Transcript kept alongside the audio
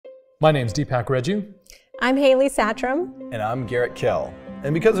My name's Deepak Reju. I'm Hayley Satrom. And I'm Garrett Kell.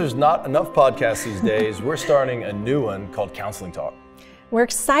 And because there's not enough podcasts these days, we're starting a new one called Counseling Talk. We're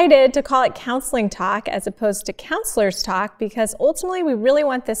excited to call it Counseling Talk as opposed to Counselors Talk because ultimately we really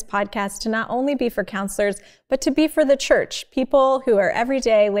want this podcast to not only be for counselors, but to be for the church, people who are every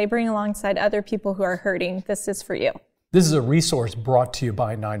day laboring alongside other people who are hurting. This is for you. This is a resource brought to you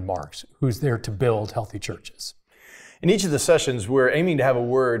by 9Marks, who's there to build healthy churches. In each of the sessions, we're aiming to have a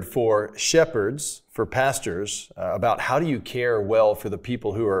word for shepherds, for pastors, about how do you care well for the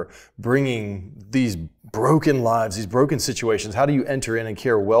people who are bringing these broken lives, these broken situations. How do you enter in and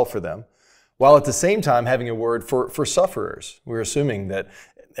care well for them? While at the same time having a word for sufferers. We're assuming that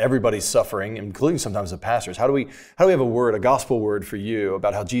everybody's suffering, including sometimes the pastors. How do we have a word, a gospel word for you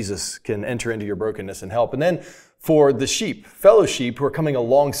about how Jesus can enter into your brokenness and help? And then for the sheep, fellow sheep who are coming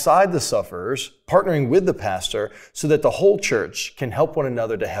alongside the sufferers, partnering with the pastor so that the whole church can help one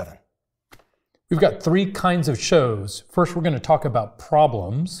another to heaven. We've got three kinds of shows. First, we're going to talk about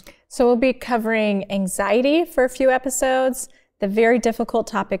problems. So we'll be covering anxiety for a few episodes, the very difficult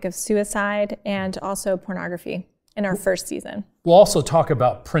topic of suicide, and also pornography in our first season. We'll also talk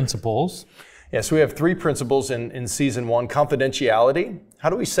about principles. Yes, we have three principles in season one. Confidentiality. How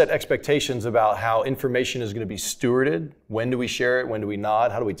do we set expectations about how information is going to be stewarded? When do we share it? When do we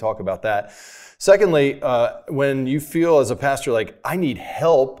not? How do we talk about that? Secondly, when you feel as a pastor like, I need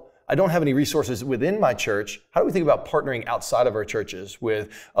help, I don't have any resources within my church, how do we think about partnering outside of our churches with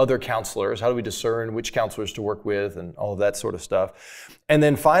other counselors? How do we discern which counselors to work with and all of that sort of stuff? And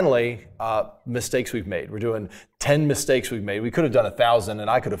then finally, mistakes we've made. We're doing 10 mistakes we've made. We could have done 1,000 and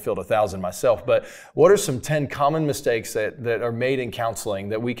I could have filled 1,000 myself, but what are some 10 common mistakes that are made in counseling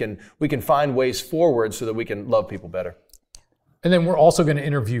that we can find ways forward so that we can love people better? And then we're also going to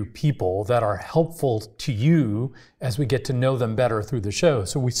interview people that are helpful to you as we get to know them better through the show.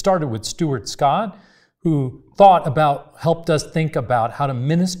 So we started with Stuart Scott, who helped us think about how to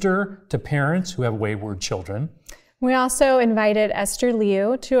minister to parents who have wayward children. We also invited Esther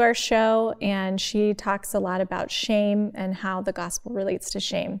Liu to our show, and she talks a lot about shame and how the gospel relates to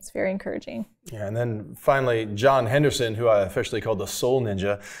shame. It's very encouraging. Yeah, and then finally, John Henderson, who I officially called the Soul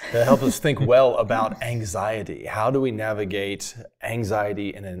Ninja, that helped us think well about anxiety. How do we navigate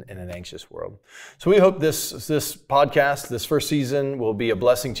anxiety in an anxious world? So we hope this podcast, this first season, will be a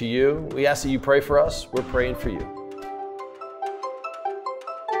blessing to you. We ask that you pray for us. We're praying for you.